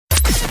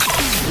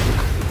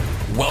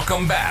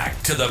Welcome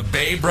back to the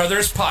Bay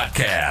Brothers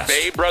Podcast.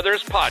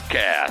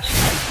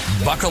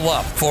 Buckle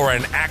up for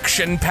an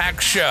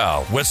action-packed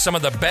show with some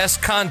of the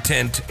best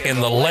content in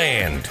the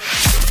land.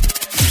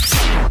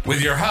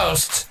 With your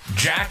hosts,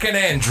 Jack and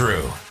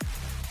Andrew.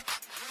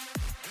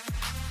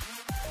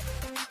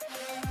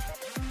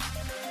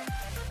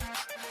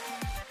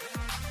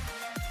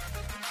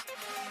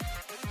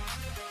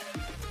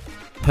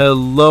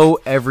 Hello,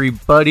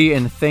 everybody,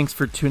 and thanks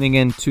for tuning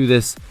in to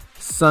this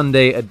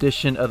Sunday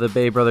edition of the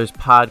Bay Brothers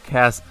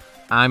Podcast.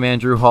 I'm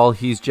Andrew Hall,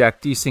 he's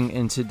Jack Deasing,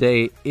 and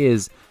today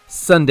is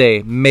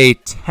Sunday, May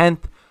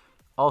 10th,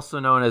 also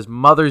known as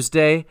Mother's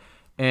Day,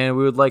 and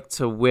we would like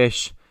to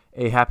wish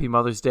a happy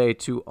Mother's Day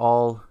to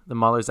all the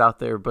mothers out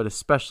there, but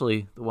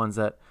especially the ones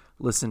that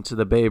listen to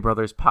the Bay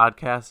Brothers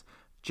Podcast.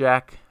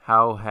 Jack,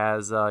 how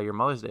has your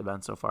Mother's Day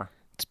been so far?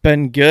 It's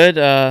been good.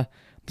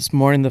 This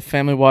morning, the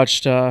family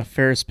watched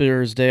Ferris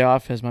Bueller's Day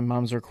Off as my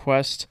mom's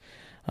request.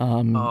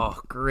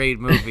 Great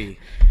movie.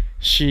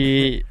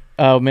 She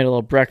made a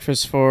little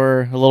breakfast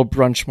for her, a little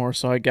brunch more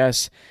so, I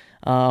guess.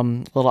 A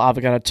little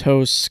avocado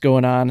toast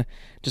going on.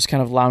 Just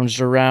kind of lounged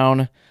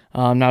around.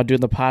 Now doing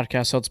the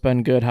podcast, so it's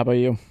been good. How about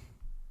you?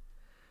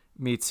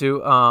 Me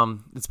too.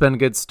 It's been a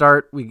good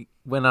start. We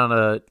went on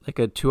a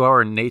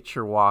 2-hour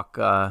nature walk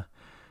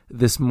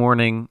this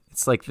morning.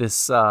 It's like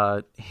this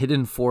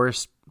hidden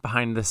forest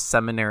behind this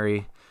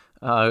seminary.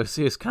 It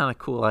was kind of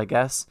cool, I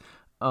guess.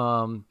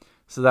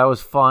 So that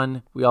was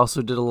fun. We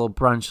also did a little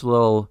brunch,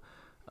 little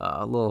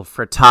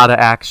frittata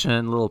action,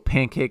 a little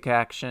pancake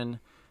action,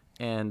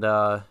 and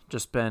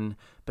just been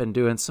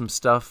doing some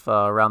stuff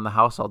around the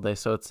house all day.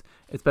 So it's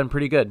been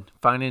pretty good.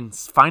 Finding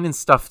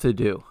stuff to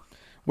do.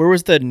 Where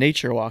was the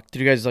nature walk?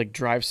 Did you guys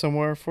drive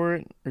somewhere for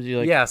it, or did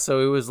you Yeah, so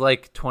it was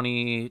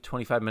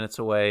 25 minutes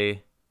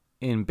away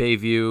in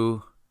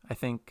Bayview, I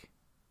think.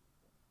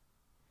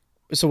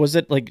 So was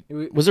it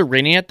was it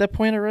raining at that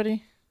point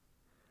already?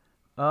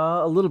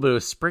 A little bit. It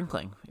was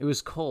sprinkling. It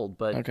was cold,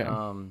 but okay.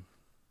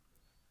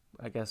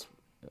 I guess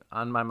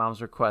on my mom's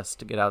request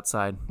to get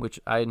outside, which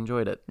I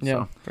enjoyed it. Yeah,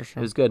 so for sure.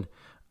 It was good.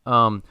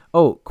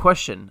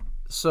 Question.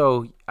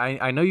 So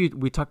I know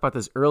we talked about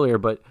this earlier,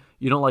 but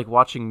you don't like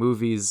watching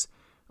movies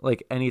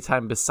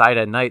anytime beside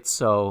at night.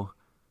 So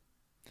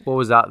what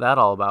was that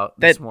all about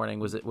this morning?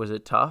 Was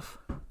it tough?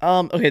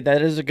 Okay,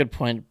 that is a good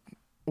point.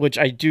 Which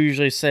I do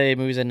usually say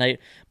movies at night,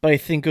 but I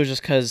think it was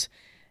just because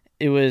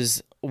it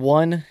was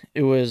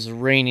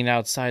raining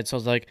outside, so I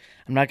was like,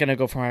 I'm not gonna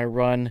go for my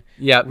run.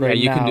 Yeah, right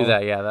you now. Can do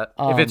that. Yeah,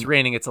 if it's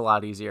raining, it's a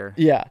lot easier.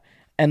 Yeah,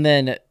 and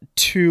then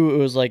 2, it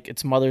was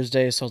it's Mother's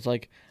Day, so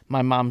it's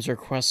my mom's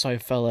request, so I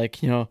felt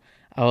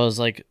I was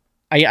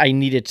I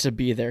needed to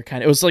be there.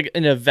 Kind of, it was like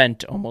an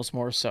event almost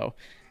more so.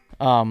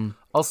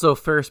 Also,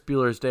 Ferris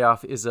Bueller's Day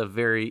Off is a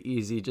very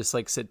easy, just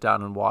sit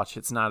down and watch.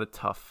 It's not a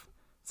tough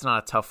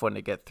one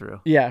to get through.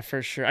 Yeah,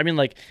 for sure. I mean,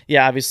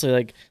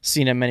 obviously,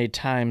 seen it many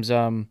times.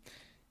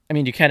 I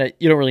mean, you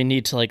don't really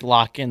need to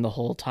lock in the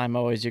whole time.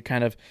 Always,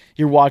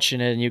 you're watching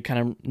it and you kind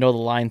of know the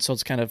line, so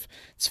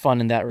it's fun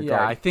in that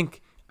regard. Yeah,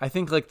 I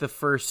think the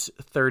first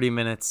 30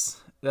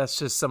 minutes, that's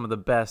just some of the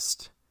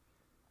best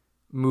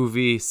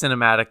movie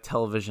cinematic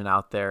television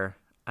out there.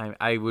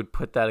 I would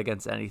put that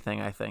against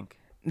anything. I think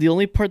the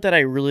only part that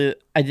I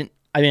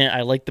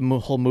like the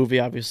whole movie.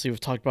 Obviously, we've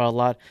talked about it a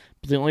lot.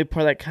 But the only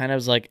part that kind of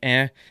is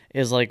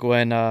is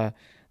when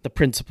the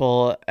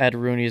principal, Ed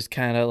Rooney, is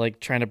kind of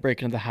trying to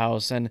break into the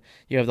house, and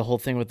you have the whole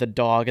thing with the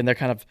dog, and they're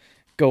kind of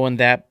going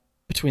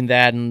between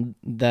that and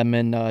them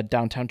in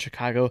downtown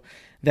Chicago.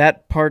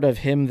 That part of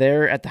him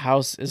there at the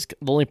house is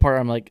the only part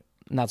I'm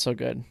not so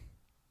good.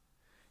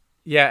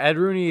 Yeah, Ed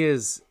Rooney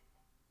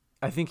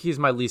I think he's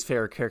my least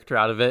favorite character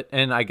out of it,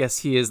 and I guess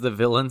he is the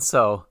villain,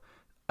 so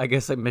I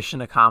guess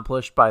mission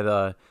accomplished by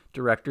the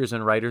directors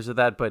and writers of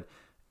that, but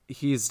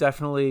he's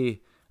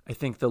definitely, I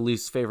think, the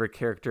least favorite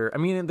character. I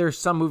mean, there's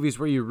some movies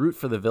where you root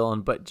for the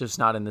villain, but just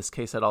not in this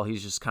case at all.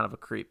 He's just kind of a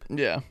creep.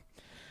 Yeah.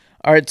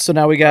 All right, so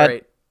now we got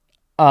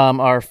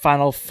our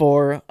final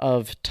 4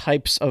 of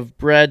types of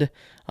bread.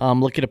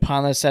 Looking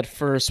upon this at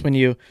first, when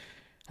you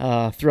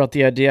threw out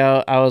the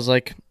idea, I was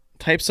like,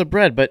 types of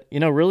bread, but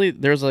really,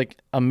 there's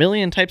a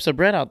million types of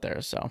bread out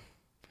there. So,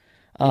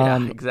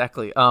 yeah,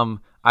 exactly.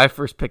 I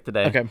first picked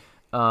today. Okay.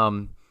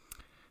 I'm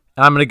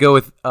gonna go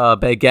with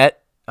baguette.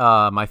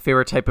 My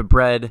favorite type of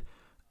bread.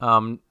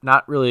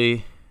 Not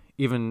really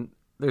even.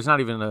 There's not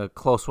even a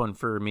close one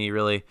for me,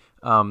 really.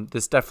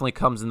 This definitely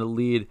comes in the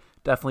lead.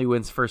 Definitely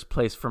wins first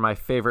place for my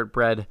favorite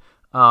bread.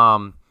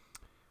 I'm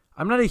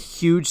not a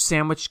huge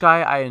sandwich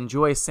guy. I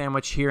enjoy a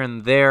sandwich here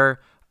and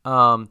there.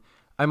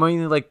 I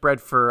mainly like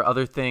bread for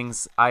other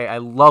things. I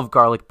love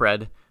garlic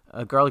bread.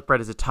 Garlic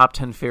bread is a top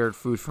 10 favorite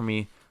food for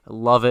me. I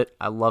love it.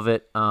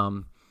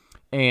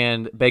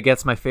 And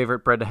baguette's my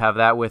favorite bread to have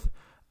that with.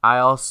 I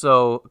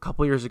also, a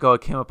couple years ago, I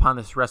came upon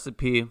this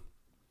recipe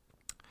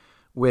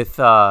with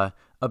a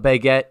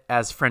baguette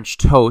as French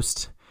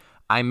toast.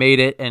 I made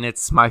it, and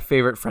it's my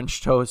favorite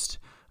French toast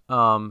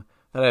that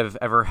I've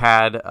ever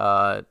had.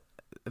 I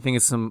think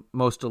it's the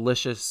most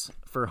delicious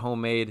for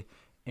homemade,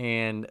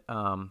 and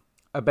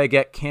a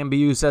baguette can be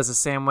used as a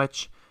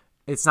sandwich.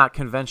 It's not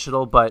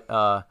conventional, but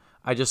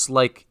I just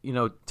like,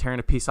 tearing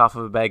a piece off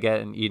of a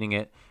baguette and eating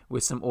it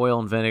with some oil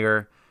and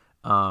vinegar.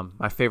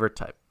 My favorite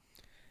type.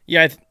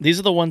 Yeah, these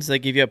are the ones that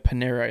give you a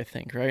Panera, I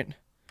think, right?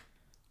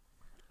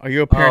 Are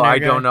you a Panera I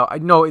guy? don't know. I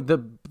know the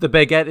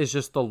baguette is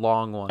just the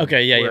long one.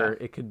 Okay, yeah, where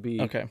yeah. It could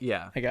be. Okay,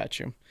 Yeah. I got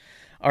you.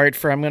 All right,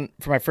 for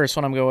my first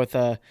one, I'm going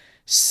with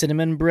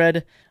cinnamon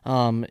bread.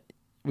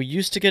 We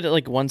used to get it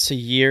like once a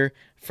year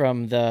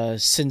from the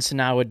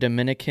Cincinnati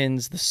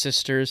Dominicans, the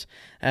sisters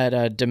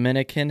at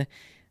Dominican.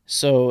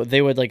 So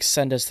they would like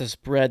send us this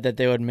bread that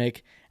they would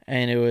make,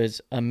 and it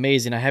was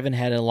amazing. I haven't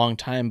had it in a long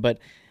time, but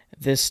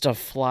this stuff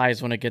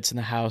flies when it gets in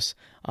the house.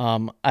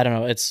 I don't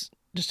know. It's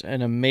just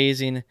an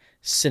amazing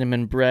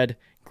cinnamon bread,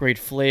 great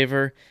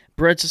flavor.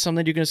 Bread's just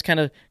something you can just kind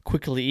of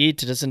quickly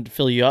eat. It doesn't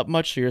fill you up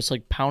much, so you're just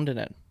like pounding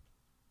it.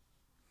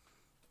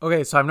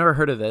 Okay, so I've never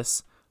heard of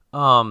this.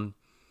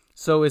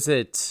 So is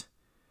it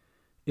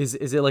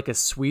like a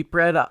sweet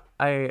bread?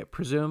 I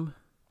presume.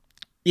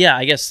 Yeah,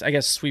 I guess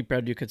sweet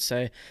bread you could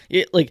say.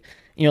 It's like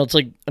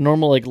a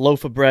normal like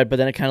loaf of bread, but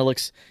then it kind of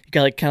looks you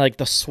got like kind of like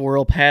the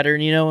swirl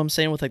pattern. You know what I'm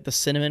saying, with like the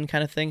cinnamon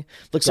kind of thing.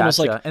 Looks almost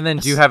like. And then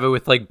do you have it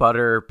with like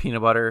butter,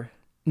 peanut butter?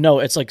 No,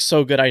 it's like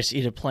so good. I just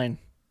eat it plain.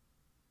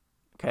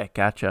 Okay,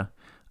 gotcha.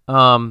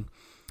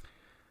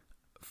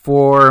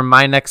 For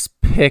my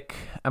next pick,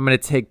 I'm gonna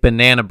take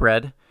banana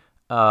bread.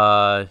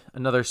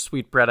 Another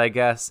sweet bread, I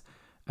guess.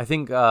 I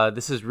think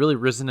this has really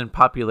risen in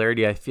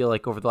popularity. I feel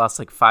like over the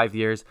last 5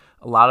 years,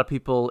 a lot of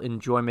people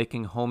enjoy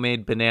making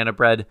homemade banana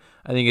bread.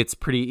 I think it's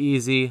pretty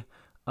easy,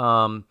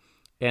 and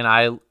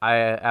I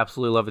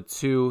absolutely love it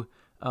too.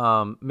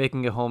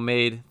 Making it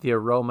homemade, the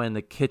aroma in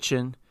the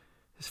kitchen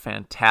is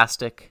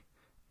fantastic.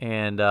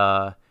 And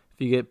if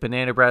you get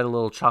banana bread, a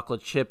little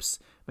chocolate chips,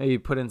 maybe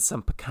put in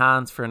some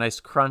pecans for a nice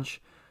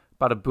crunch.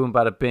 Bada boom,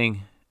 bada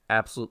bing.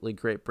 Absolutely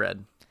great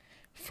bread.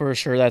 For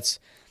sure, that's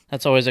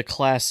always a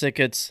classic.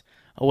 It's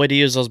a way to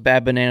use those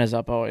bad bananas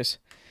up always.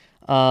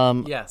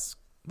 Yes,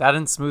 that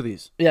and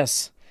smoothies.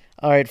 Yes.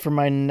 All right, for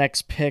my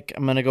next pick,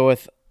 I'm going to go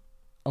with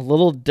a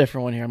little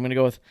different one here. I'm going to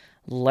go with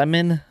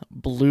lemon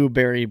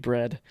blueberry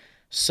bread.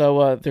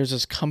 So there's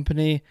this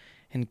company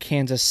in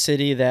Kansas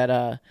City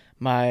that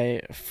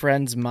my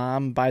friend's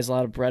mom buys a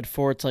lot of bread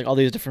for. It's like all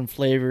these different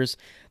flavors.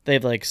 They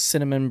have like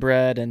cinnamon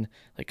bread and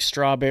like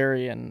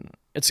strawberry, and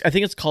I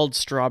think it's called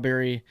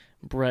strawberry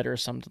bread or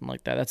something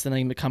like that. That's the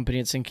name of the company.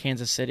 It's in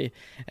Kansas City.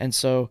 And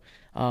so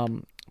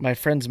my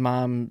friend's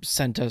mom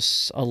sent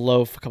us a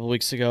loaf a couple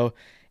weeks ago,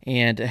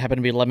 and it happened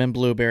to be lemon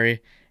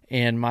blueberry,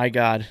 and my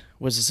God,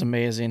 was this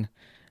amazing.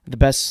 The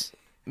best,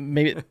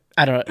 maybe,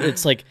 I don't know,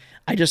 it's like,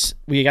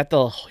 we got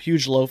the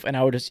huge loaf, and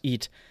I would just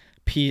eat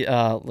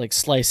like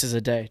slices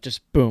a day,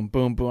 just boom,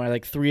 boom, boom. I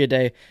like 3 a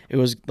day.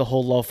 The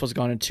whole loaf was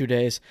gone in 2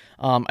 days.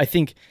 I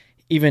think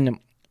even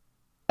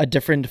a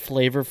different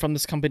flavor from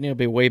this company will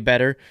be way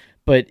better,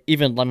 but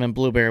even lemon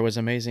blueberry was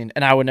amazing,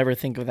 and I would never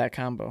think of that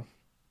combo.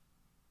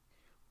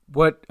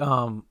 What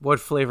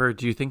flavor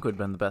do you think would have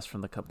been the best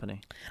from the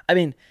company? I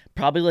mean,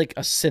 probably like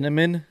a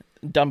cinnamon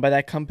done by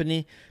that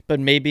company, but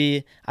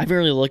maybe I haven't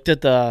really looked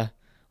at the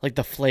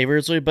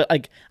flavors, but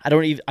like I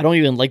don't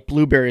even like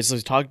blueberries as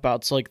we talked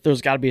about. So like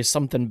there's got to be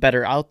something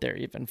better out there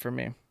even for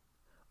me.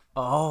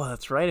 Oh,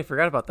 that's right. I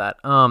forgot about that.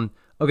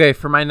 Okay,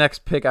 for my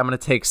next pick, I'm gonna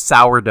take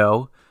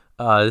sourdough.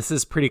 This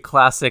is pretty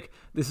classic.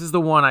 This is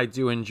the one I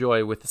do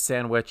enjoy with the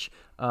sandwich.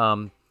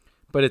 But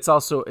it's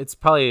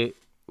probably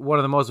one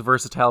of the most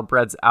versatile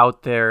breads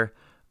out there.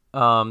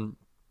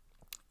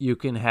 You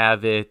can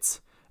have it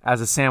as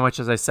a sandwich,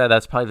 as I said.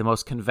 That's probably the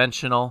most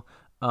conventional.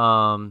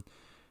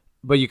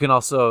 But you can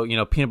also,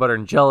 peanut butter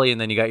and jelly, and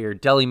then you got your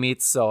deli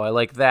meats. So I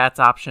like that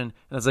option.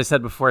 And as I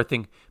said before, I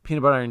think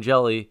peanut butter and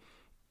jelly,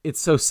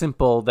 it's so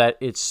simple that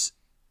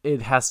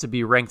it has to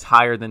be ranked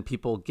higher than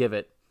people give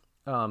it.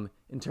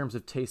 In terms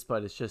of taste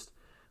bud, it's just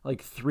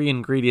like 3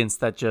 ingredients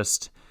that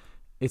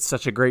it's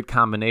such a great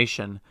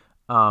combination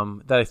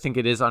that I think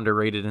it is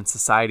underrated in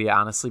society,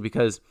 honestly,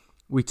 because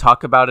we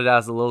talk about it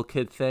as a little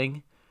kid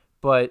thing,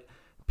 but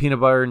peanut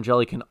butter and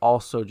jelly can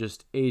also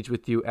just age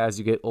with you as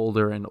you get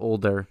older and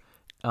older.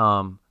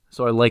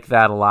 So I like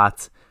that a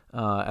lot.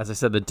 As I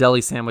said, the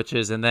deli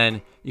sandwiches, and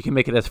then you can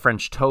make it as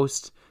French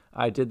toast.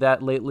 I did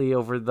that lately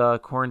over the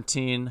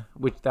quarantine,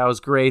 that was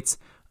great.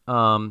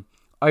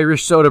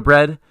 Irish soda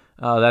bread.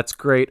 That's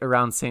great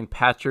around St.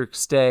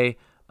 Patrick's Day.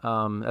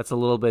 That's a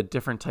little bit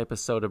different type of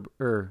soda.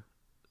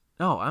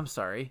 No, I'm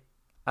sorry.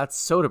 That's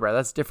soda bread.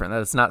 That's different.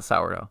 That's not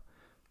sourdough.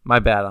 My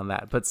bad on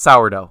that. But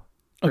sourdough.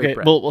 Okay,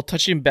 well,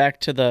 touching back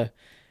to the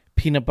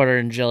peanut butter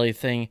and jelly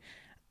thing,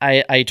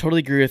 I totally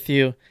agree with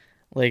you.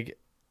 Like,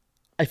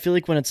 I feel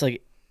like when it's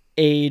like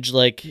age,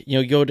 like,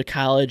 you go to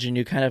college and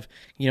you kind of,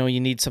 you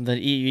need something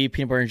to eat, you eat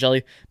peanut butter and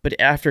jelly. But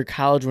after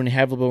college, when you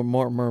have a little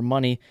more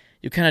money,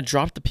 you kind of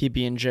drop the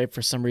PB&J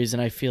for some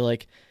reason, I feel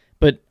like.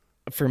 But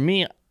for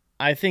me,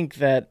 I think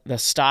that the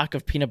stock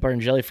of peanut butter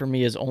and jelly for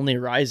me is only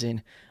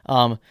rising.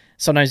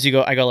 Sometimes I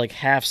go like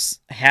half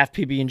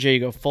PB&J, you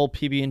go full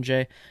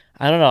PB&J.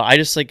 I don't know. I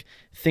just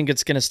think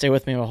it's going to stay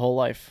with me my whole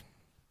life.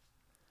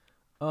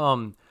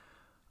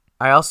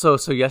 I also,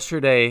 so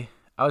yesterday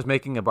I was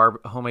making a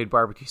homemade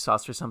barbecue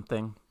sauce or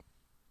something,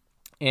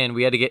 and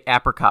we had to get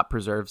apricot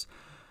preserves.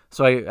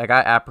 So I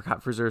got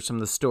apricot preserves from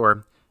the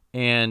store,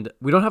 and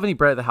we don't have any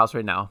bread at the house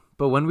right now,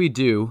 but when we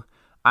do,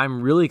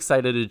 I'm really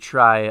excited to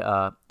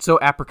try, so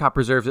apricot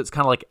preserves, it's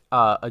kind of like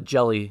a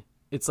jelly.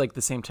 It's like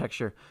the same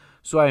texture.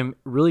 So I'm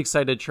really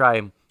excited to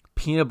try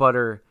peanut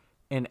butter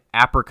and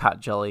apricot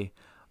jelly.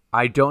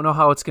 I don't know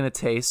how it's going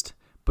to taste,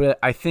 but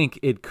I think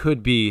it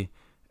could be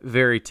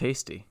very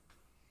tasty.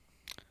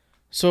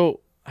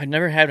 So I've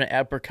never had an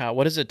apricot.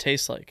 What does it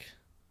taste like?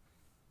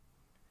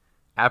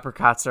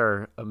 Apricots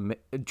are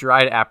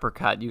dried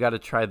apricot. You got to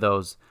try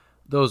those.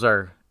 Those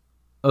are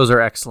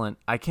excellent.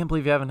 I can't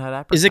believe you haven't had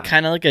apricot. Is it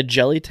kind of like a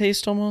jelly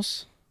taste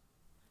almost?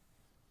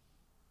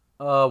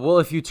 Well,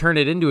 if you turn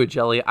it into a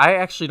jelly,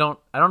 I don't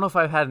know if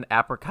I've had an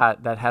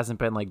apricot that hasn't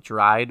been like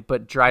dried,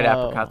 but dried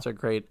apricots are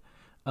great.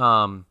 But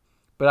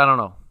I don't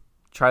know.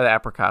 Try the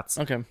apricots.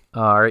 Okay.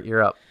 All right,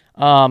 you're up.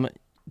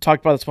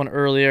 Talked about this one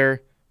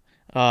earlier.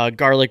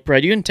 Garlic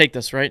bread. You didn't take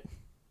this, right?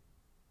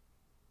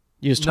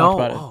 You just talked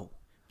about it. Oh,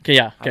 Okay,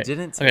 yeah. Okay. I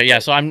didn't take Okay, yeah.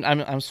 it. So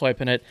I'm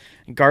swiping it.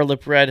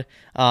 Garlic bread.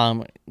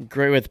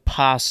 Great with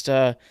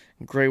pasta.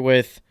 Great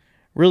with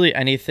really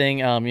anything.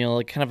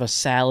 Like kind of a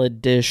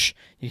salad dish.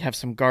 You have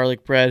some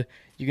garlic bread.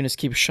 You can just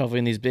keep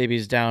shoveling these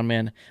babies down,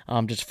 man.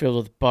 Just filled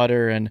with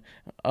butter and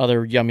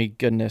other yummy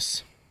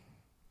goodness.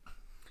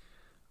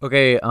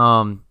 Okay.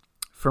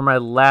 For my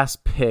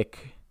last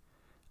pick,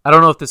 I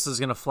don't know if this is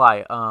gonna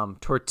fly.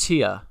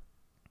 Tortilla.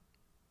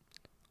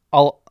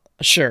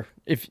 Sure.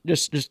 If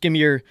just give me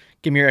your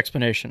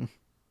explanation.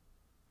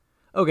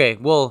 Okay.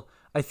 Well,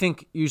 I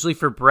think usually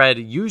for bread,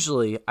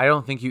 I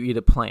don't think you eat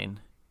it plain.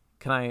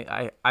 Can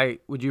I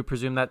would you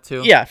presume that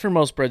too? Yeah, for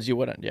most breads you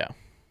wouldn't. Yeah.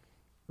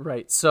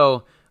 Right.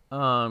 So,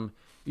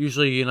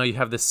 usually, you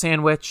have the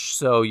sandwich.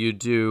 So you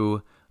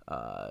do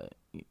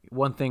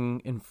one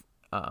thing in,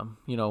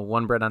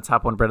 one bread on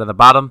top, one bread on the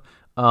bottom.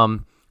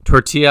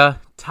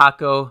 Tortilla,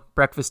 taco,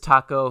 breakfast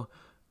taco.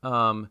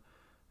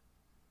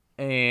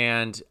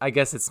 And I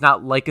guess it's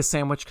not like a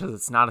sandwich because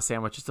it's not a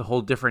sandwich. It's a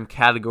whole different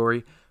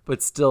category.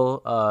 But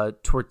still,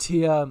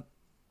 tortilla,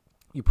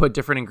 you put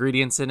different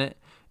ingredients in it.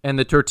 And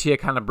the tortilla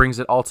kind of brings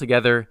it all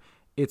together.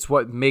 It's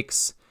what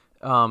makes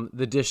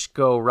the dish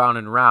go round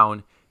and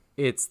round.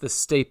 It's the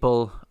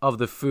staple of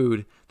the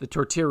food. The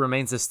tortilla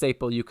remains a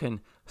staple. You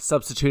can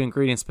substitute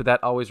ingredients, but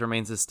that always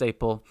remains a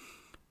staple.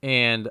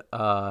 And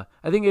I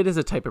think it is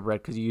a type of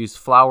bread because you use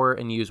flour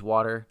and you use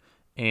water,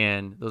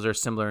 and those are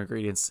similar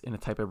ingredients in a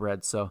type of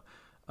bread. So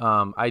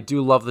I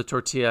do love the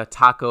tortilla.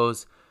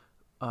 Tacos,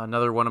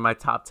 another one of my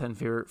top 10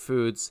 favorite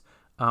foods.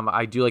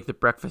 I do like the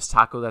breakfast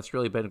taco. That's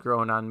really been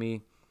growing on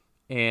me.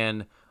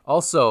 And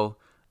also,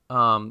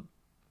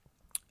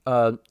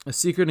 a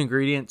secret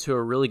ingredient to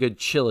a really good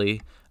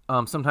chili.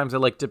 Sometimes I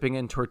like dipping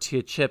in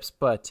tortilla chips,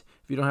 but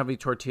if you don't have any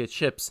tortilla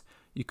chips,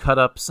 you cut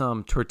up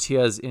some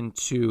tortillas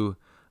into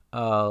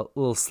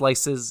little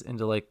slices,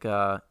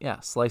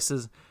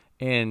 slices,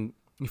 and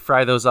you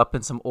fry those up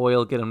in some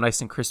oil, get them nice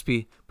and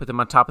crispy, put them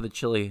on top of the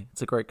chili.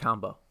 It's a great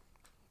combo.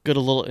 Good, a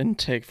little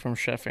intake from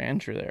Chef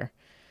Andrew there.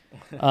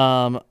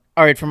 All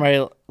right, for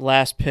my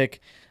last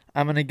pick,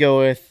 I'm going to go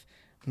with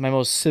my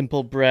most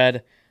simple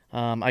bread.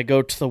 I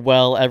go to the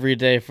well every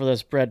day for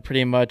this bread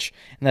pretty much,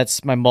 and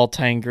that's my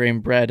multi-grain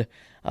bread.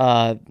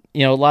 A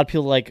lot of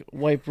people like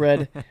white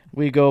bread.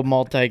 We go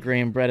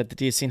multi-grain bread at the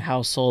Deacon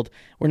household.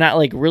 We're not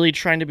like really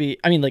trying to be,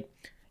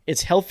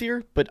 it's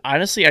healthier, but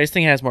honestly, I just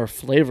think it has more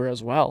flavor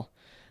as well.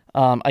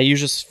 I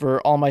use this for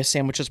all my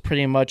sandwiches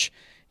pretty much.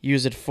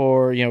 Use it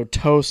for,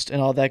 toast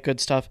and all that good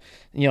stuff.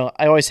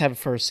 I always have it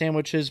for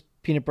sandwiches,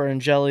 peanut butter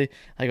and jelly.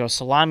 I go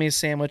salami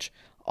sandwich,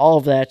 all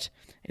of that.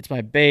 It's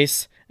my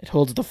base. It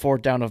holds the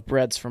fort down of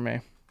breads for me.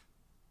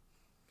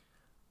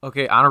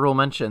 Okay, honorable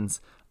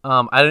mentions.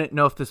 I didn't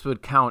know if this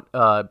would count.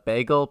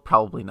 Bagel,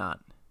 probably not.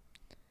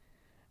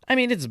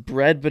 It's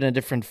bread, but in a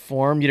different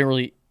form. You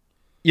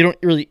don't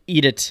really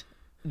eat it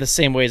the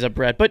same way as a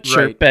bread, but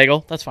sure, right.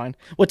 Bagel, that's fine.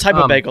 What type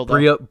of bagel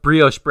though?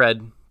 Brioche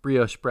bread.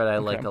 Brioche bread, I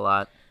like a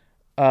lot.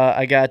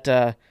 I got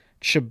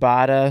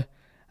ciabatta.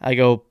 I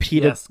go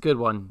pita. Yes, good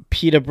one.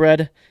 Pita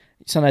bread.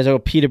 Sometimes I go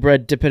pita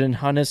bread, dip it in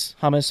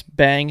hummus,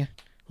 bang,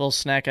 little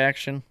snack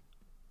action.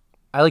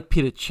 I like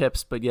pita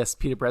chips, but yes,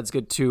 pita bread's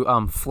good too.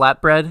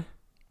 Flatbread.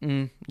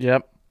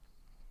 Yep.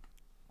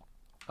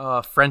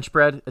 French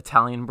bread,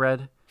 Italian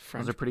bread.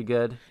 Those are pretty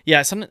good.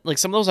 Yeah, some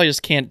of those I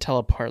just can't tell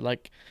apart.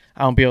 Like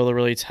I won't be able to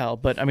really tell.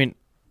 But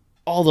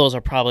all those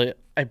are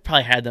I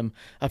probably had them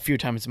a few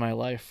times in my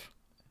life.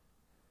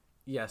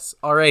 Yes.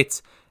 All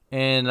right.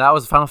 And that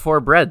was the final four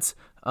breads.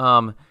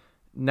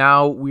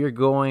 Now we're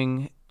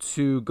going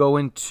to go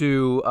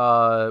into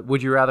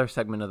Would You Rather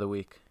segment of the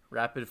week.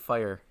 Rapid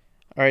fire.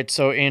 All right.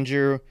 So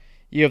Andrew,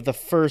 you have the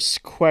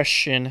first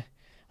question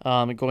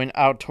going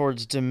out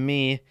towards to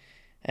me,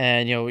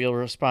 and you'll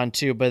respond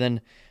too. But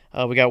then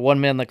we got 1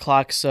 minute on the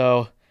clock.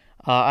 So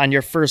on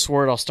your first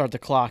word, I'll start the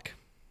clock.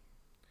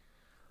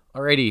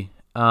 Alrighty.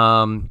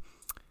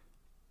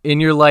 In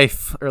your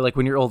life, or like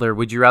when you're older,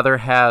 would you rather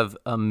have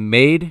a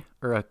maid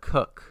or a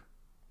cook?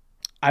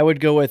 I would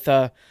go with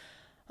uh,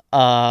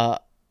 a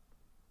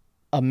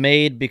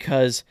maid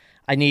because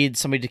I need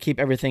somebody to keep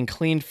everything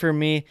clean for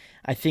me.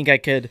 I think I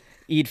could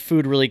eat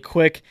food really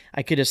quick.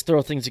 I could just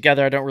throw things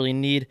together. I don't really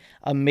need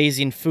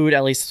amazing food,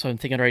 at least that's what I'm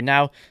thinking right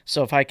now.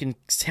 So if I can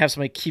have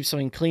somebody keep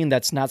something clean,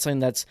 that's not something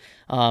that's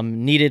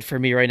needed for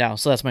me right now.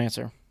 So that's my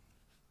answer.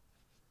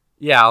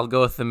 Yeah, I'll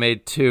go with the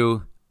maid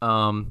too.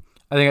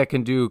 I think I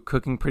can do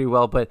cooking pretty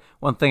well, but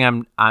one thing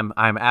I'm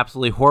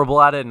absolutely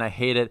horrible at it and I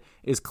hate it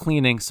is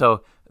cleaning.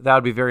 So that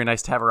would be very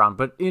nice to have around.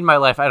 But in my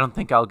life, I don't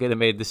think I'll get a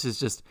maid. This is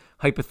just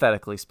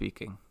hypothetically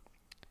speaking.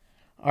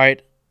 All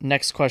right,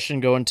 next question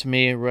going to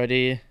me.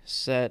 Ready,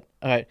 set.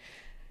 All right.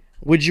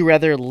 Would you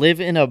rather live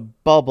in a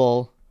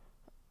bubble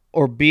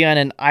or be on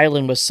an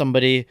island with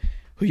somebody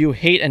who you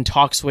hate and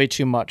talks way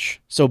too much?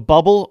 So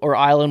bubble or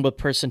island with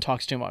person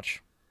talks too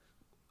much?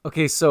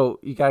 Okay, so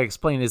you gotta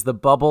explain, is the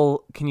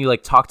bubble, can you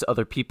like talk to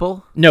other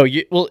people? No,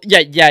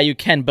 yeah, you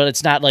can, but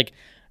it's not like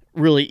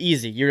really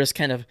easy. You're just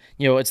kind of,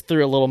 it's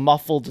through a little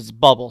muffled, it's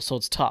bubble, so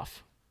it's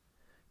tough.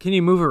 Can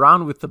you move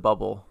around with the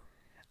bubble?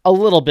 A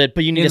little bit,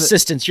 but you need In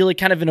assistance. You're like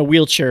kind of in a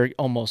wheelchair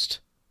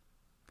almost.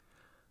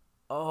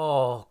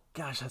 Oh,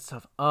 gosh, that's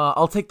tough.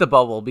 I'll take the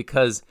bubble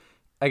because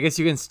I guess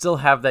you can still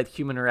have that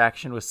human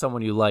interaction with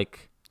someone you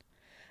like.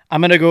 I'm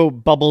going to go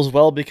bubble as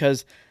well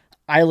because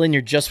island,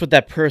 you're just with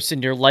that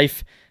person. Your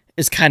life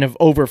is kind of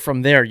over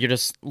from there. You're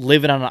just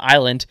living on an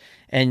island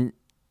and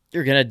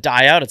you're going to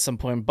die out at some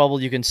point. Bubble,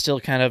 you can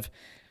still kind of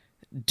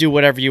do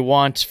whatever you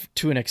want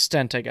to an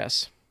extent, I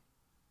guess.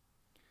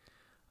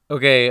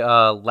 Okay,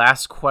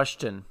 last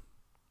question.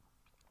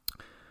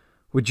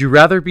 Would you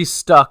rather be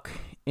stuck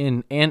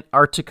in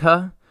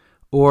Antarctica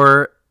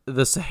or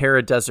the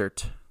Sahara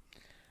Desert?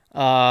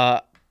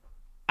 I'd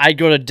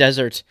go to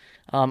desert.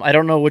 I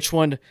don't know which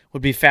one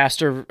would be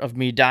faster of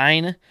me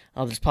dying.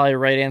 There's probably a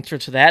right answer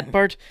to that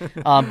part.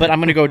 But I'm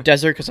going to go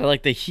desert because I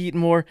like the heat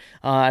more.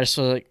 I just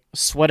like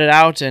sweat it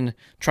out and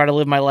try to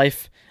live my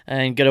life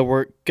and get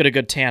a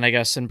good tan, I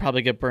guess, and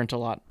probably get burnt a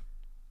lot.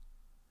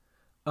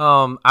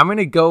 I'm going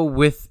to go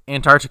with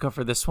Antarctica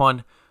for this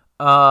one.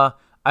 I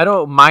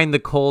don't mind the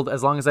cold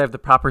as long as I have the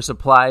proper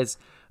supplies.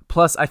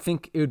 Plus, I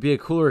think it would be a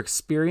cooler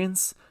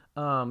experience.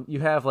 You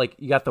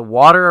got the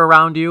water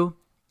around you.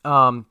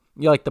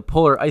 You like the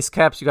polar ice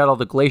caps. You got all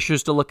the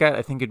glaciers to look at.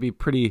 I think it'd be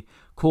pretty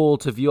cool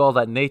to view all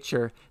that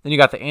nature. Then you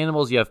got the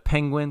animals. You have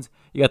penguins.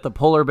 You got the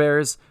polar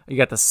bears. You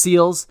got the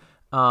seals.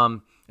 I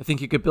think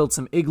you could build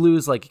some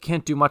igloos. Like, you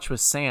can't do much with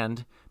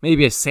sand.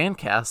 Maybe a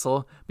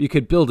sandcastle, but you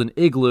could build an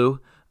igloo.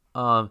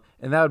 And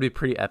that would be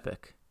pretty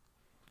epic.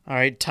 All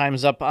right,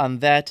 time's up on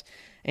that.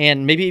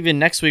 And maybe even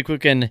next week we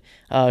can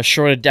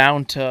short it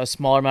down to a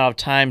smaller amount of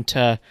time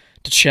to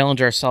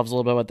challenge ourselves a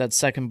little bit with that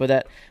second.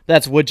 But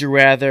that's Would You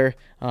Rather,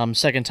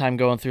 second time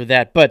going through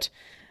that. But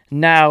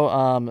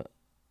now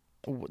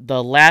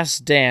The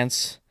Last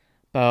Dance,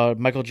 about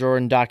Micheal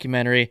Jordan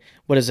documentary.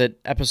 What is it?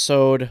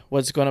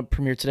 What's going to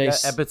premiere today? Yeah,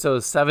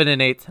 episodes 7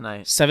 and 8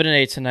 tonight. 7 and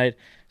 8 tonight.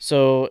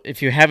 So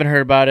if you haven't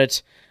heard about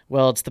it,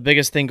 well, it's the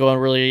biggest thing going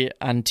really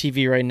on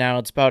TV right now.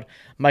 It's about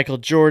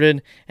Micheal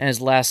Jordan and his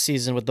last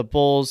season with the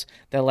Bulls,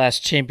 that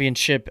last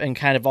championship, and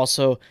kind of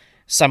also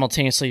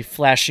simultaneously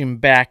flashing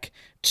back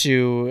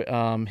to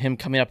him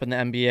coming up in the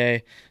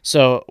NBA.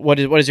 So what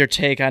is your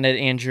take on it,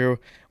 Andrew?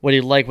 What do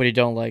you like, what do you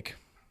don't like?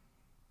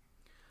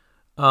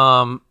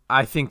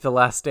 I think The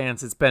Last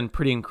Dance, it's been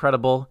pretty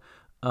incredible.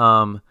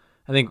 I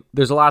think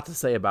there's a lot to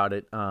say about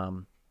it.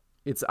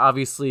 It's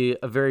obviously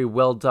a very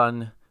well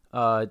done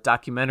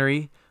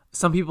documentary.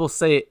 Some people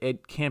say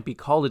it can't be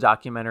called a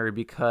documentary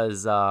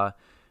because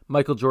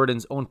Micheal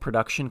Jordan's own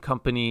production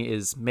company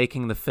is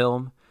making the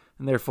film,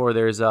 and therefore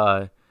there's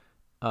a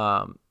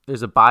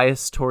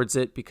bias towards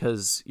it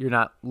because you're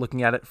not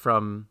looking at it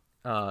from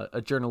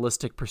a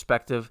journalistic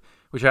perspective,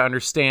 which I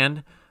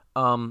understand.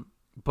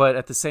 But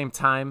at the same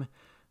time,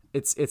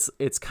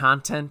 it's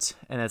content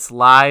and it's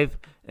live,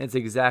 and it's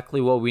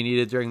exactly what we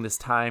needed during this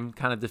time,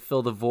 kind of to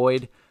fill the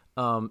void.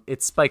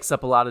 It spikes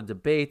up a lot of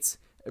debates.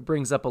 It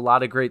brings up a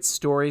lot of great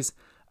stories.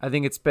 I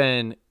think it's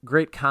been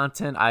great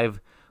content.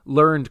 I've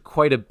learned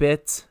quite a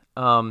bit.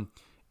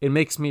 It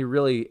makes me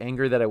really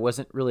angry that I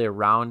wasn't really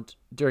around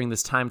during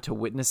this time to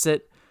witness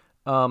it.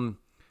 And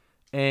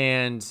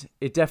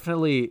it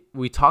definitely,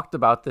 we talked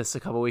about this a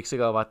couple weeks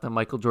ago about the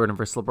Micheal Jordan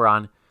versus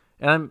LeBron,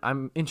 and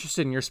I'm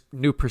interested in your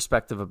new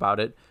perspective about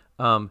it.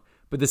 But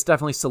this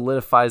definitely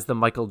solidifies the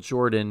Micheal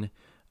Jordan,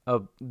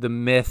 the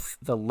myth,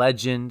 the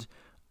legend,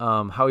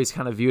 how he's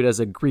kind of viewed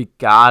as a Greek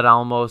god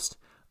almost.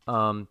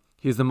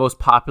 He's the most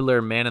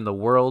popular man in the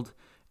world,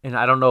 and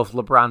I don't know if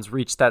LeBron's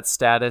reached that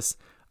status,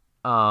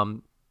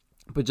 but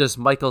just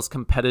Michael's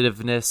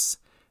competitiveness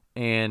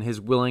and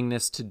his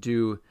willingness to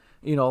do,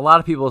 a lot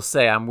of people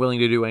say I'm willing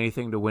to do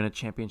anything to win a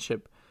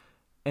championship,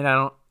 and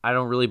I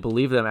don't really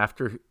believe them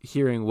after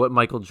hearing what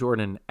Micheal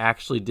Jordan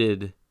actually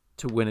did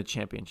to win a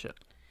championship.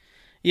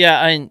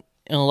 Yeah, and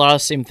a lot of the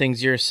same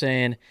things you're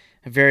saying,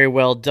 very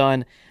well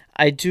done.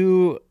 I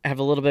do have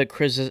a little bit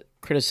of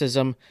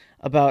criticism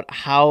about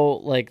how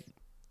like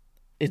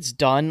it's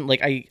done.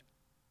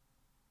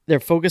 They're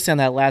focused on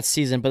that last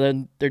season, but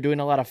then they're doing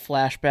a lot of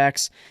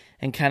flashbacks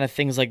and kind of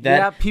things like that.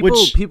 Yeah,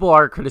 people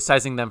are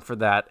criticizing them for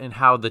that and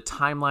how the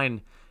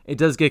timeline, it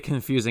does get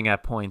confusing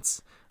at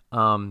points,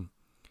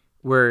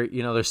 where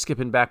they're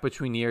skipping back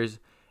between years,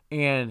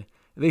 and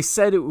they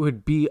said it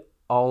would be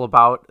all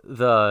about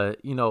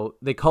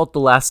they call it the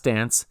Last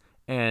Dance,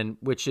 and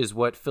which is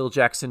what Phil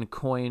Jackson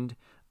coined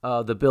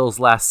the Bills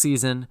last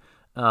season,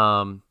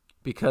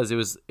 because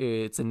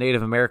it's a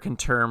Native American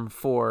term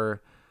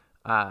for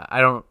I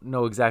don't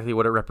know exactly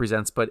what it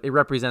represents, but it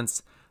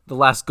represents the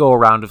last go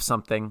around of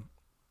something.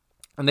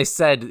 And they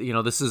said,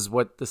 this is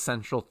what the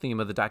central theme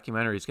of the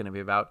documentary is going to be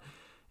about.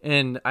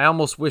 And I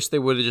almost wish they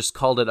would have just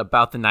called it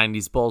About the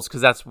 90s Bulls,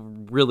 because that's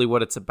really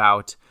what it's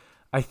about.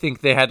 I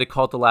think they had to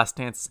call it The Last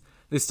Dance.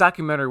 This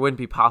documentary wouldn't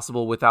be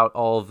possible without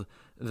all of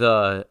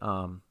the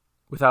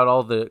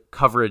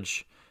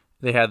coverage.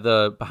 They had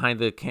the behind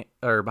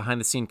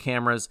the scene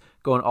cameras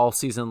going all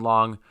season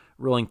long,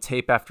 rolling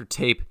tape after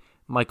tape.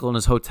 Michael in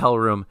his hotel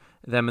room,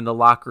 them in the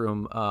locker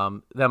room,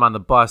 them on the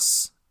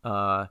bus,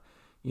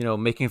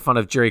 making fun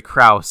of Jerry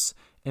Krause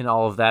and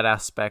all of that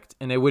aspect.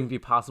 And it wouldn't be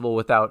possible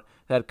without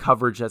that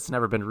coverage that's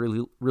never been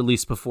really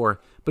released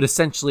before. But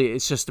essentially,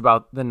 it's just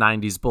about the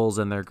 90s Bulls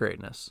and their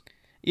greatness.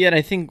 Yeah, and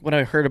I think when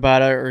I heard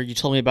about it, or you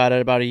told me about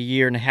it about a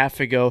year and a half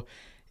ago,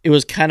 it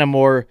was kind of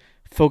more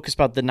focused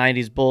about the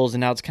 90s Bulls, and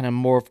now it's kind of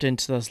morphed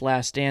into this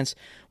Last Dance,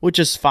 which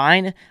is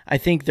fine. I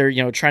think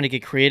they're trying to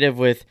get creative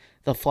with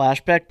the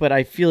flashback, but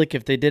I feel like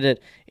if they did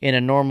it in a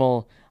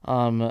normal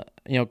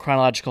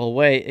chronological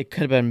way, it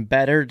could have been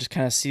better. Just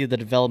kind of see the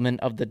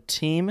development of the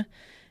team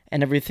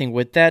and everything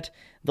with that.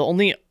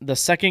 The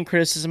second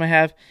criticism I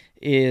have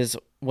is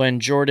when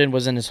Jordan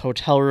was in his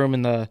hotel room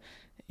in the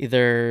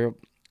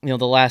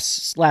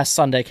last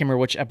Sunday. I can't remember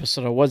which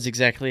episode it was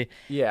exactly.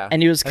 Yeah,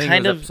 and he was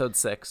kind of episode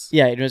 6.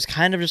 Yeah, it was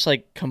kind of just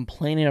like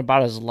complaining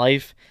about his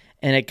life,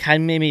 and it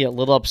kind of made me a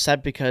little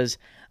upset because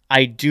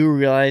I do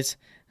realize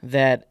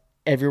that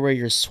everywhere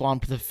you're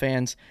swamped with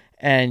fans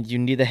and you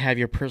need to have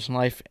your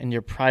personal life and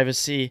your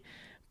privacy.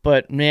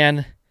 But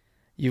man,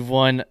 you've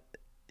won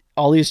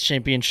all these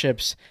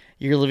championships.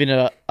 You're living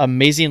an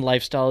amazing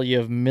lifestyle. You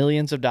have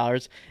millions of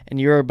dollars, and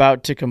you're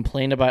about to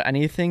complain about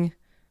anything.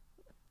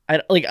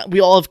 We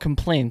all have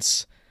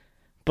complaints,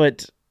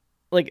 but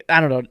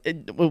I don't know.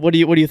 What do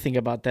you think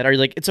about that? Are you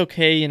like, it's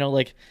okay?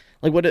 What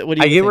do you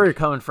think? I get where you're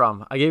coming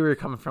from. I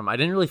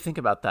didn't really think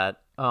about that.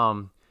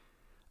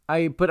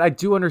 But I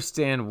do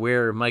understand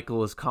where Michael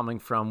was coming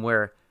from,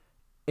 where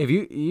if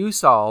you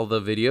saw all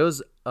the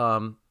videos,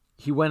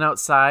 he went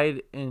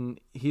outside and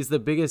he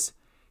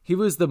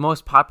was the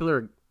most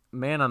popular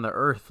man on the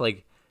earth.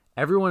 Like,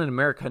 everyone in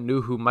America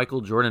knew who Michael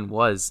Jordan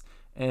was,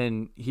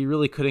 and he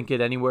really couldn't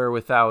get anywhere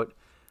without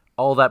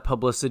all that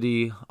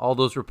publicity, all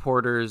those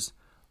reporters,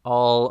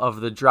 all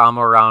of the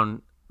drama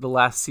around the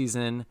last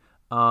season.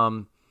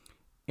 And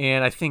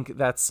I think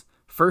that's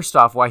first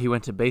off why he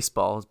went to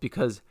baseball, is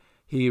because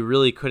he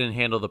really couldn't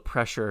handle the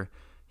pressure.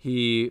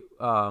 He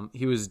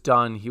was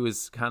done. He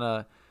was kind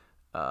of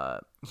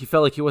he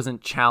felt like he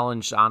wasn't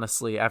challenged,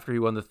 honestly, after he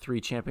won the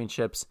 3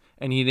 championships,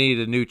 and he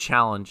needed a new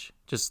challenge.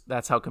 Just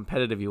that's how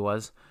competitive he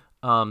was.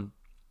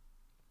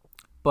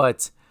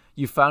 But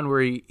you found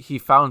where he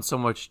found so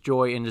much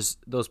joy in just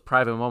those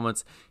private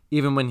moments,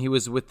 even when he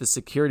was with the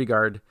security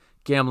guard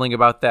gambling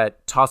about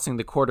that tossing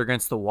the quarter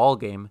against the wall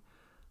game.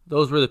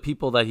 Those were the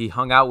people that he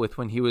hung out with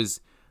when he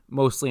was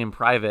mostly in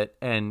private,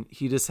 and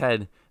he just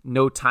had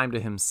no time to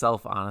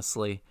himself,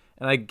 honestly.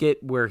 And I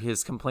get where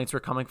his complaints were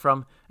coming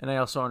from, and I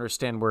also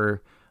understand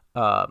where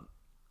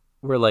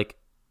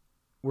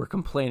we're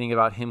complaining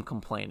about him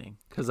complaining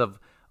because of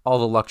all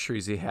the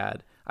luxuries he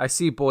had. I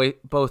see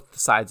both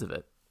sides of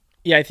it.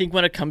 Yeah, I think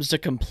when it comes to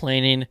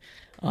complaining,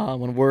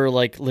 when we're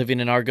living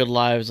in our good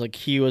lives, like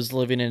he was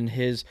living in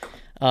his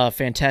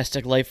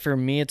fantastic life. For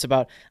me, it's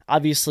about,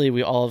 obviously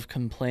we all have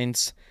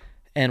complaints,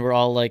 and we're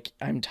all like,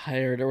 I'm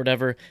tired or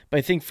whatever. But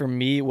I think for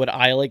me, what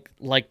I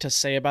like to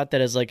say about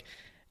that is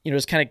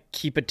just kind of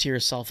keep it to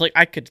yourself.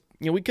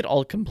 We could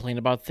all complain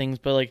about things,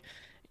 but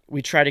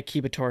we try to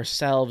keep it to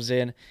ourselves.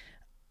 And,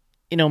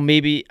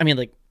 maybe,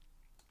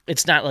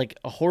 it's not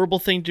a horrible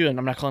thing to do, and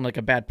I'm not calling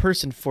a bad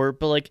person for it.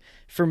 But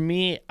for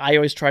me, I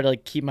always try to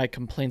keep my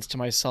complaints to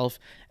myself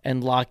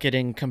and lock it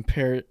in,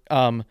 compare,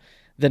 than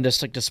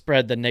just to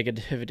spread the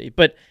negativity.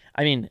 But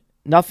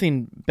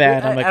nothing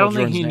bad on Michael Jordan's name. I don't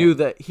think he knew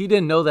that. He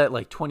didn't know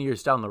that 20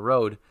 years down the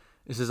road,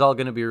 this is all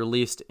going to be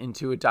released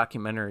into a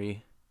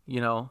documentary,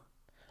 Well,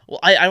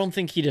 I don't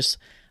think he was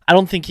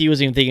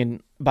even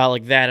thinking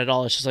about that at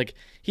all. It's just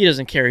he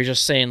doesn't care. He's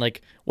just saying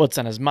what's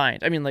on his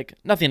mind.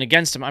 Nothing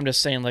against him. I'm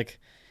just saying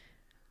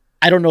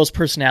I don't know his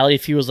personality,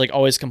 if he was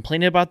always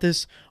complaining about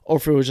this, or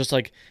if it was just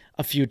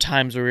a few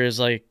times where he was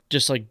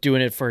just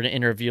doing it for an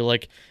interview.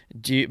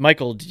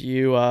 Michael, do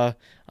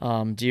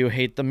you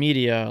hate the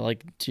media?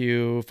 Do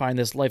you find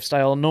this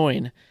lifestyle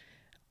annoying?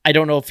 I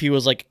don't know if he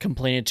was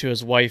complaining to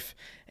his wife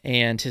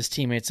and his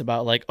teammates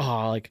about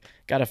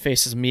gotta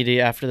face his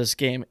media after this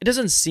game. It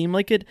doesn't seem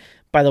like it,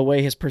 by the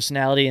way his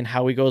personality and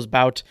how he goes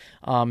about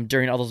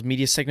during all those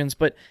media segments.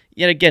 But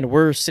yet again,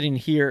 we're sitting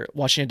here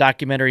watching a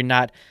documentary,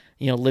 not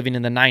living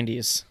in the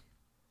 90s.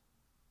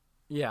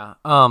 Yeah.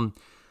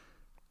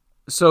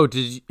 So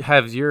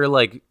have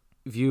your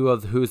view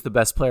of who's the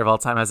best player of all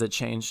time, has it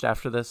changed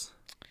after this?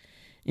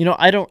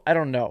 I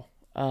don't know.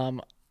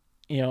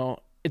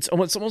 It's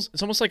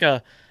almost like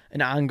an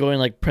ongoing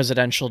like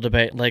presidential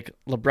debate, like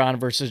LeBron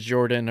versus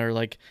Jordan or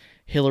like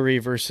Hillary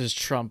versus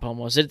Trump.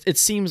 Almost, it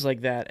seems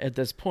like that at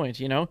this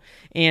point,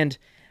 and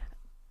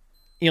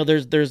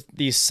there's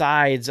these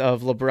sides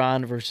of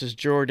LeBron versus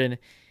Jordan,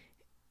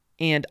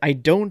 and I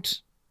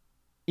don't,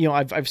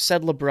 I've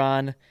said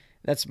LeBron,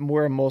 that's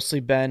where I've mostly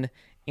been,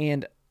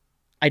 and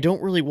I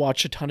don't really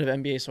watch a ton of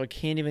NBA, so I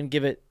can't even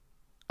give it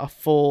a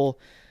full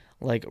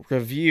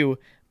review,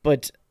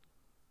 but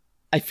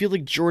I feel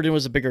like Jordan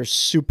was a bigger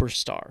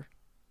superstar.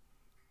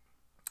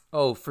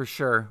 Oh, for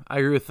sure. I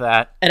agree with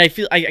that. And I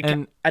feel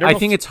I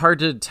think it's hard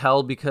to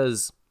tell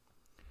because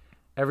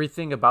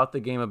everything about the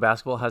game of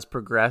basketball has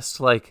progressed.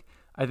 Like,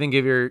 I think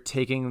if you're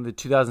taking the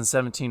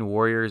 2017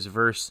 Warriors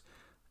versus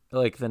the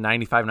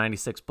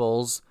 95-96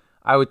 Bulls,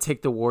 I would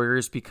take the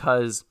Warriors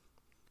because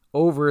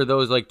over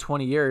those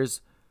 20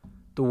 years,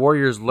 the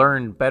Warriors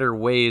learned better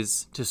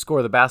ways to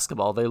score the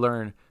basketball. They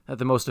learned that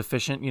the most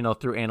efficient,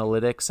 through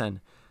analytics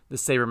and the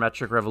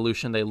sabermetric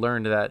revolution, they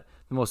learned that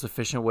the most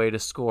efficient way to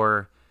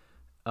score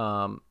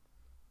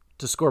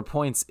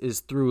points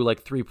is through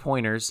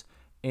 3-pointers.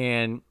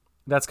 And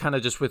that's kind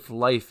of just with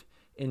life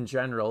in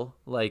general.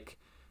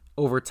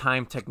 Over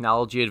time,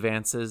 technology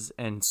advances,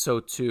 and so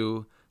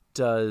too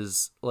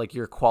does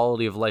your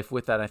quality of life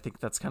with that. I think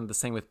that's kind of the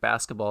same with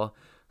basketball.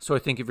 So I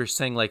think if you're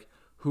saying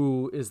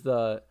who is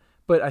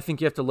but I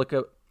think you have to look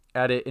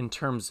at it in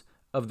terms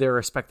of their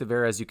respective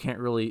eras. You can't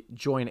really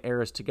join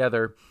eras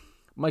together.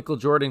 Michael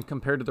Jordan,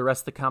 compared to the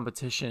rest of the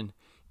competition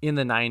in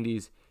the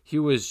 90s, he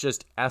was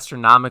just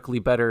astronomically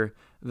better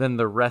than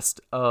the rest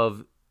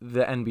of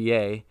the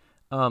NBA.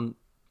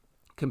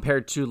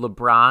 Compared to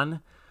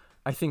LeBron,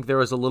 I think there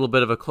was a little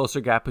bit of a closer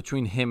gap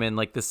between him and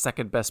the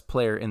second best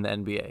player in the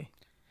NBA.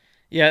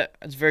 Yeah,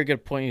 that's a very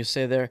good point you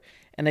say there.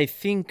 And I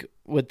think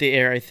with the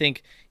era,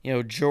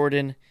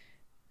 Jordan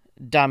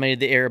dominated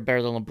the era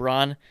better than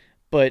LeBron.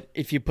 But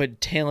if you put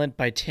talent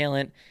by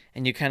talent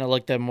and you kind of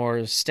looked at more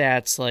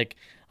stats,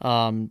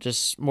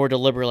 just more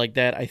deliberate like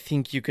that, I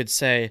think you could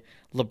say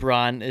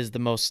LeBron is the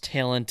most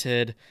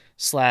talented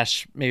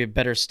 / maybe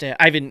better stat.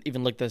 I haven't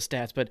even looked at the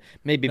stats, but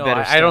maybe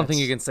better stats. I don't think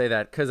you can say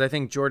that because I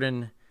think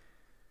Jordan,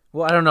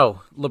 well, I don't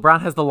know.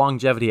 LeBron has the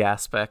longevity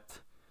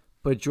aspect,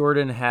 but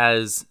Jordan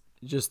has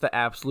just the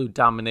absolute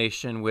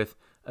domination with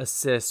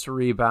assists,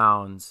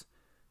 rebounds.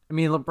 I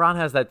mean, LeBron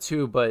has that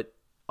too, but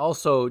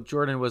also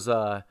Jordan was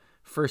a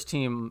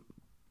first-team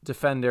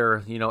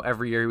defender,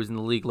 every year he was in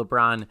the league.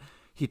 LeBron,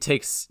 he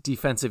takes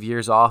defensive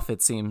years off,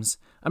 it seems.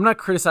 I'm not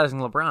criticizing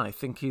LeBron. I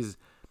think he's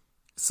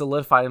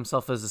solidified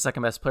himself as the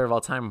second best player of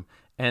all time,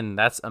 and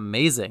that's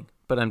amazing.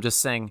 But I'm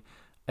just saying,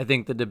 I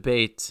think the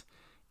debate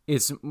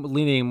is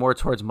leaning more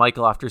towards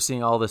Michael after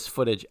seeing all this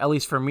footage, at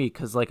least for me,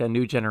 because a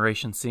new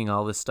generation seeing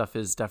all this stuff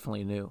is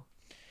definitely new.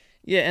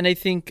 Yeah, and I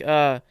think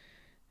I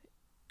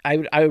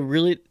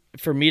really,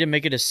 for me to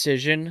make a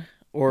decision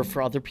or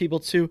for other people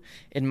to,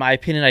 in my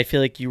opinion, I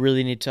feel like you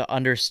really need to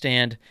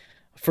understand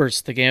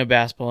first the game of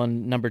basketball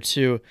and number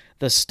two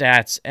the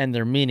stats and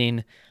their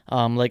meaning.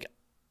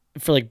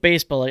 For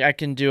baseball, I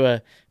can do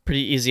a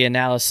pretty easy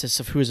analysis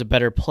of who's a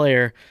better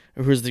player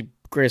or who's the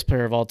greatest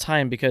player of all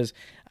time because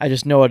I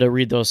just know how to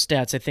read those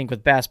stats. I think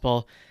with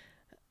basketball,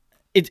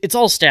 it's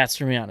all stats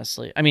for me,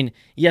 honestly. I mean,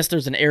 yes,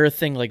 there's an era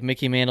thing like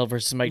Mickey Mantle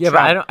versus Mike Trout.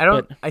 Yeah, but I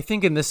don't. I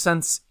think in this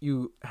sense,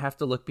 you have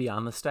to look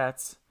beyond the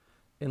stats.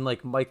 And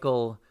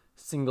Michael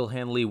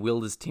single-handedly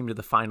willed his team to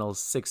the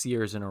finals 6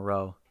 years in a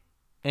row.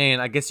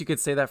 And I guess you could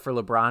say that for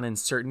LeBron in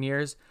certain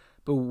years,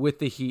 but with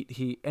the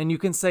Heat, and you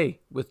can say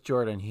with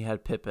Jordan, he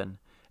had Pippen,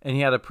 and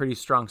he had a pretty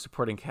strong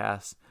supporting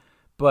cast.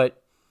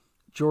 But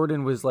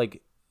Jordan was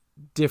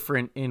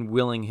different in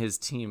willing his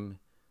team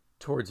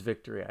towards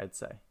victory, I'd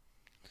say.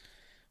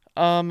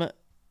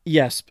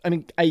 Yes. I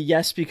mean,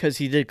 yes, because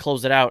he did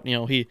close it out.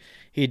 He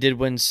did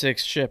win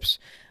 6 chips.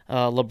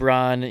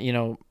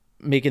 LeBron,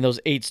 making those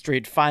 8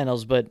 straight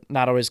finals, but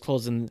not always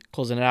closing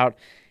it out.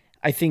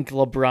 I think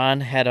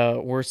LeBron had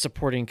a worse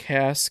supporting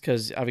cast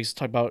because obviously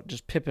talk about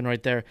just Pippen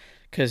right there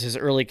because his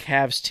early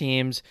Cavs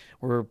teams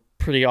were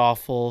pretty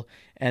awful,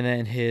 and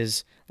then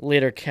his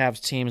later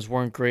Cavs teams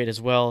weren't great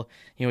as well.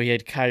 He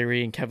had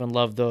Kyrie and Kevin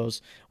Love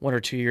those 1 or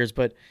 2 years,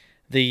 but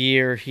the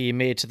year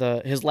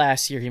his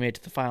last year he made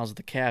to the finals of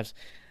the Cavs,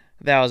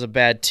 that was a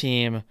bad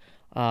team.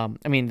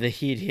 The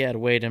Heat, he had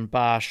Wade and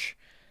Bosh,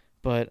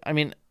 but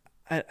I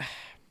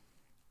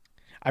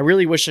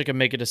really wish I could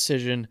make a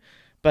decision,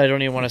 but I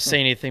don't even want to say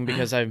anything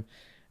because I'm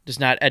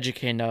just not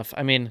educated enough.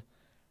 I mean,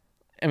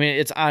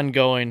 it's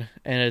ongoing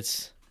and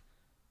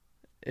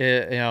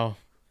Yeah,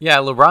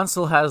 LeBron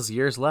still has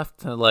years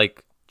left to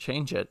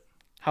change it.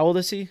 How old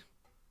is he?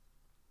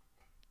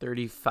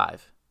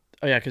 35.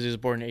 Oh yeah, because he was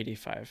born in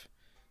 85.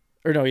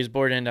 Or no, he was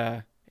born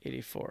in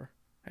 84.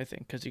 I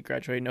think, because he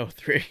graduated in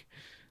 03,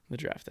 the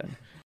draft then.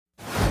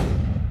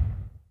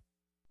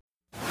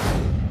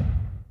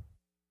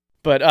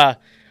 But, all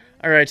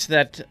right, so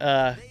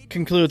that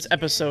concludes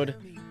episode,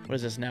 what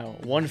is this now,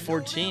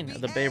 114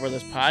 of the Bay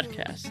Brothers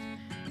podcast.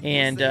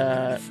 And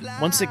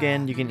once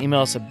again, you can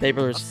email us at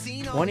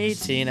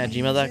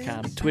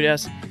baybrothers2018@gmail.com. Tweet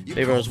us,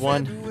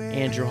 baybrothers1,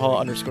 Andrew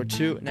Hall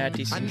 _2, and at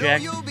Decent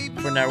Jack.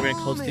 For now, we're going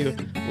to close with you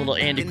a little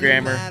Andy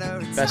Grammer,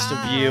 Best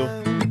of You.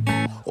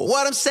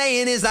 What I'm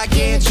saying is I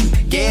get you,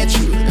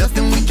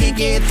 nothing we can't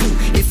get through.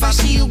 If I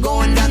see you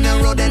going down the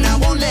road, then I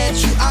won't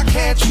let you, I'll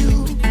catch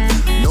you,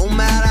 no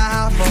matter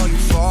how far you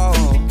fall.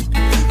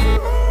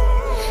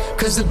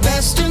 Cause the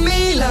best of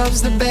me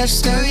loves the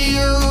best of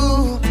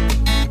you,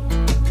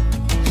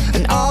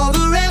 and all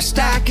the rest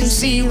I can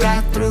see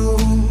right through.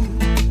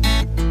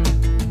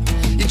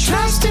 You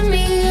trust in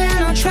me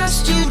and I'll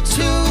trust you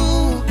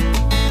too,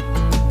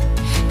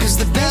 cause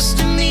the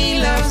best of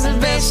me loves the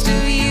best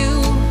of you.